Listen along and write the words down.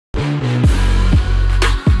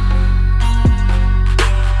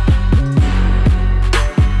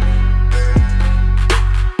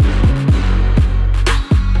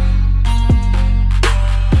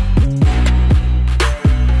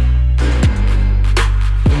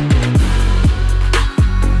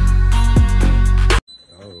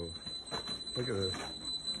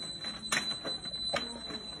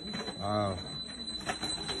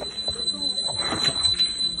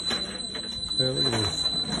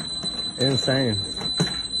Insane.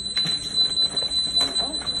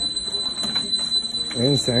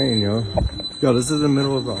 Insane, yo. Yo, this is the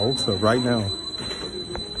middle of the Ulta right now.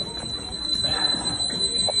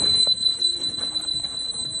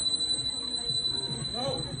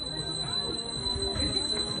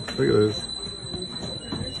 Look at this.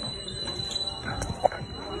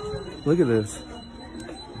 Look at this.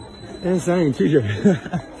 Insane, TJ.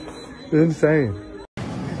 Insane.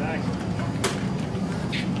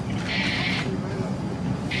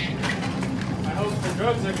 I hope the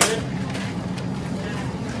drugs are good.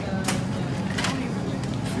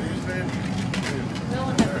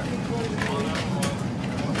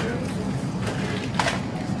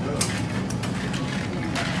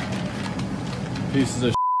 Pieces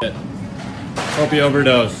of shit. Hope you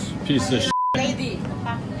overdose. Pieces of shit.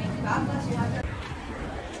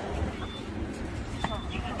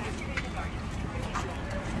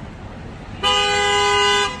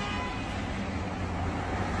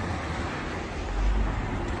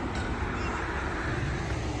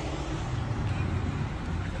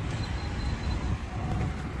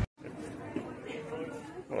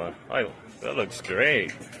 Oh, that looks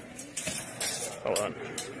great. Hold on.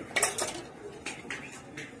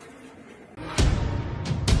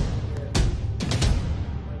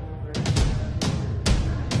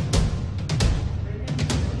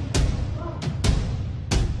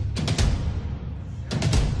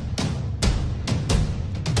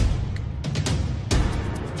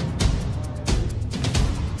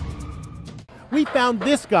 We found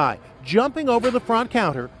this guy jumping over the front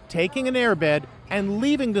counter, taking an airbed, and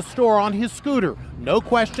leaving the store on his scooter. No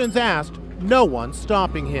questions asked, no one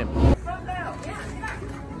stopping him.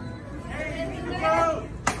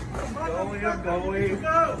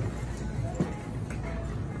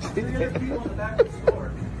 They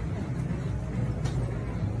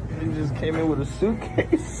just came in with a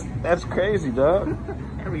suitcase. That's crazy, dog.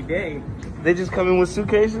 Every day. They just come in with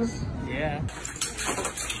suitcases? Yeah.